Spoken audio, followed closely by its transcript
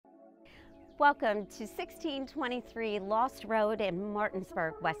Welcome to 1623 Lost Road in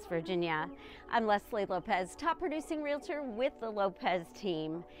Martinsburg, West Virginia. I'm Lesley Lopez, top producing realtor with the Lopez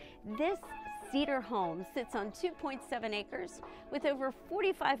Team. This cedar home sits on 2.7 acres with over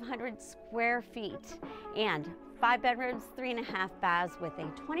 4,500 square feet and 5 bedrooms, 3.5 baths with a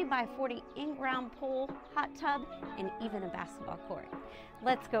 20 by 40 in-ground pool, hot tub, and even a basketball court.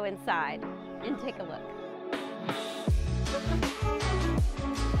 Let's go inside and take a look.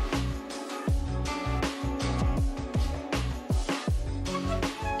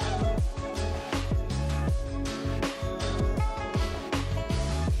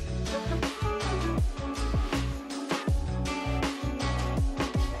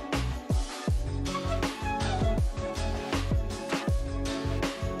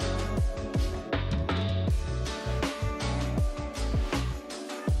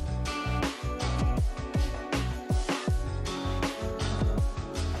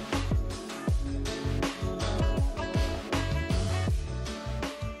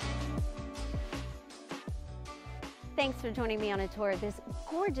 Thanks for joining me on a tour of this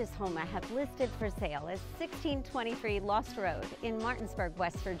gorgeous home I have listed for sale at 1623 Lost Road in Martinsburg,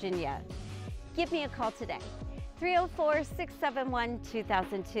 West Virginia. Give me a call today,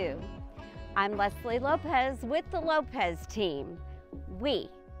 304-671-2002. I'm Lesley Lopez with the Lopez Team. We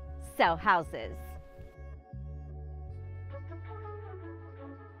sell houses.